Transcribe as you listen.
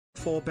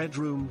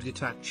4-bedroom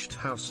detached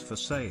house for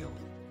sale.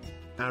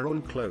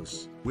 Arun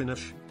Close,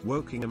 Winnersh,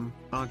 Wokingham,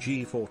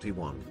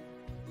 RG41.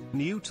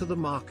 New to the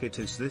market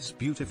is this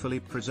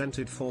beautifully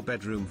presented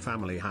 4-bedroom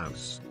family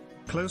house.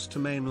 Close to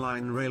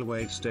mainline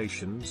railway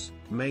stations,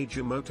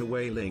 major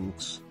motorway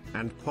links,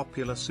 and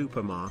popular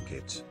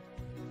supermarket.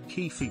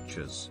 Key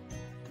features: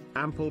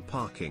 ample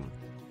parking.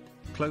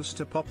 Close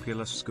to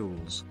popular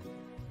schools.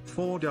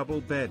 4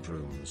 double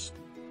bedrooms.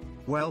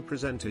 Well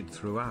presented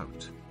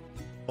throughout.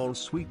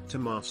 Ensuite to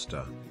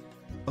master.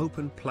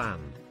 Open plan.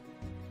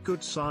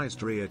 Good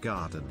sized rear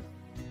garden.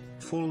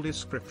 Full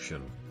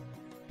description.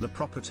 The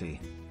property.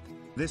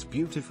 This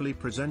beautifully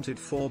presented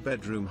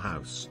 4-bedroom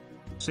house,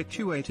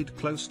 situated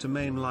close to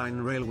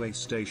mainline railway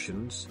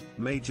stations,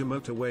 major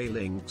motorway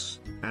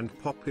links, and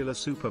popular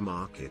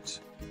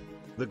supermarket.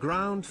 The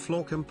ground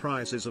floor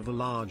comprises of a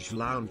large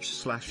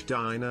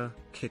lounge/diner,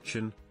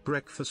 kitchen,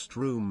 breakfast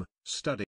room, study.